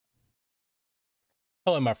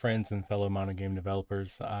Hello, my friends and fellow MonoGame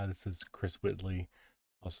developers. This is Chris Whitley,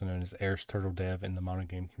 also known as Airs Turtle Dev in the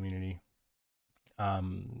MonoGame community.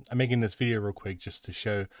 I'm making this video real quick just to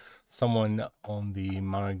show someone on the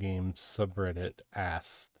MonoGame subreddit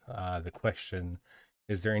asked the question,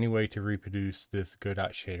 is there any way to reproduce this Godot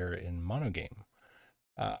shader in MonoGame?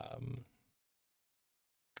 And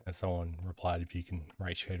someone replied, if you can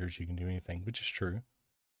write shaders, you can do anything, which is true.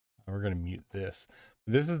 We're going to mute this.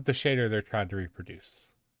 This is the shader they're trying to reproduce.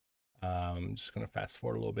 I'm just going to fast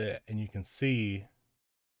forward a little bit, and you can see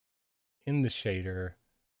in the shader,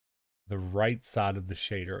 the right side of the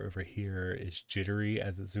shader over here is jittery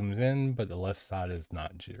as it zooms in, but the left side is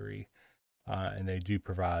not jittery. And they do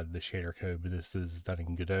provide the shader code, but this is done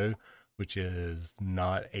in Godot, which is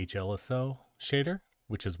not HLSL shader,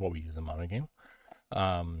 which is what we use in MonoGame.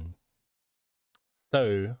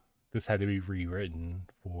 So this had to be rewritten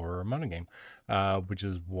for MonoGame, which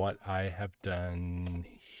is what I have done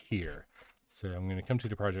here. So I'm going to come to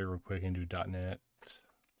the project real quick and do .NET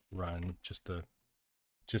run just to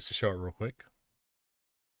show it real quick.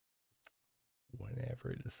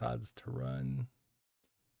 Whenever it decides to run.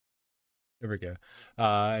 There we go.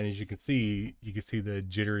 And as you can see the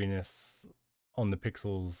jitteriness on the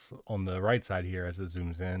pixels on the right side here as it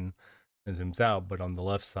zooms in and zooms out, but on the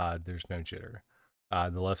left side, there's no jitter.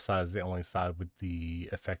 The left side is the only side with the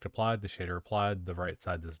effect applied, the shader applied. The right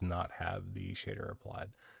side does not have the shader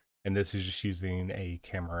applied. And this is just using a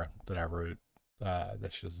camera that I wrote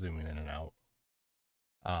that's just zooming in and out.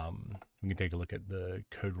 We can take a look at the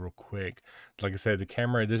code real quick. Like I said, the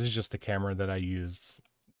camera, this is just a camera that I use,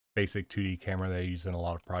 basic 2D camera that I use in a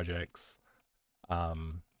lot of projects.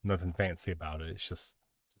 Nothing fancy about it. It's just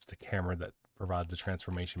a camera that provides the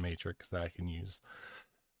transformation matrix that I can use.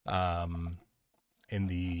 In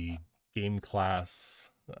the game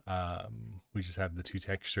class, we just have the two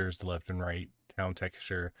textures, the left and right town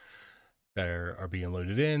texture that are being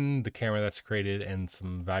loaded in, the camera that's created, and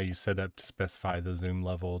some values set up to specify the zoom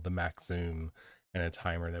level, the max zoom, and a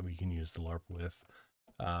timer that we can use to LARP with.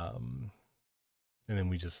 And then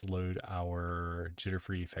we just load our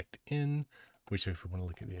jitter-free effect in, which if we want to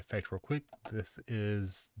look at the effect real quick, this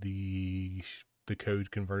is the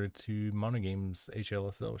code converted to MonoGame's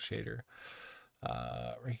HLSL shader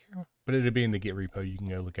right here. But it'll be in the Git repo. You can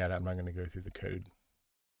go look at it. I'm not going to go through the code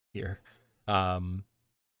here.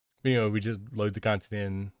 We just load the content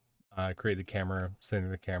in, create the camera, center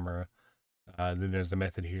the camera. Then there's a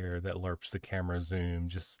method here that lerps the camera zoom.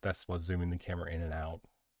 That's what's zooming the camera in and out.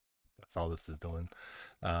 That's all this is doing.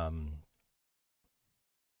 And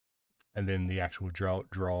then the actual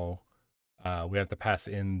draw, we have to pass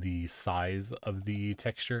in the size of the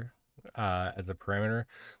texture as a parameter.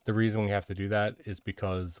 The reason we have to do that is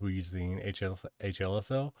because we're using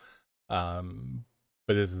HLSL, but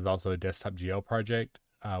this is also a desktop GL project,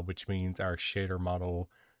 which means our shader model,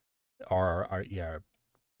 our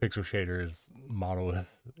pixel shaders model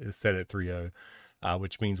is set at 3.0,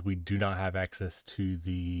 which means we do not have access to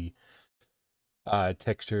the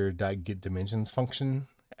texture.getDimensions function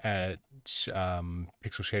at pixel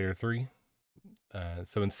shader 3.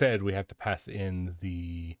 So instead we have to pass in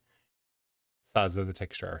the size of the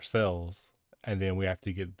texture ourselves, and then we have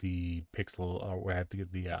to get the pixel, or we have to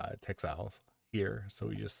get the textiles here. So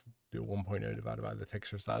we just do 1.0 divided by the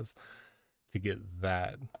texture size to get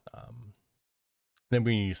that. Then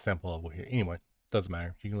we use sample level here. Anyway, doesn't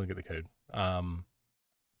matter. You can look at the code.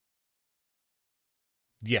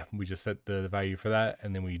 Yeah, we just set the value for that,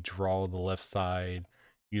 and then we draw the left side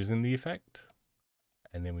using the effect,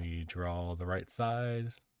 and then we draw the right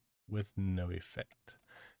side with no effect,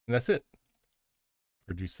 and that's it.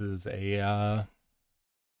 Produces the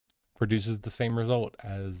same result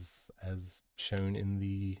as shown in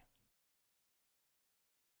the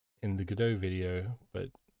Godot video, but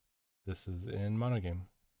this is in MonoGame.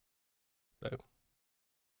 So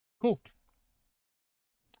cool.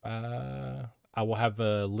 I will have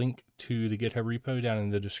a link to the GitHub repo down in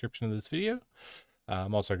the description of this video.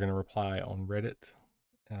 I'm also going to reply on Reddit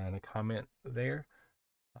and a comment there.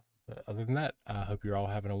 But other than that, I hope you're all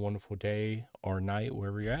having a wonderful day or night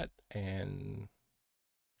wherever you're at, and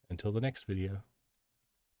until the next video.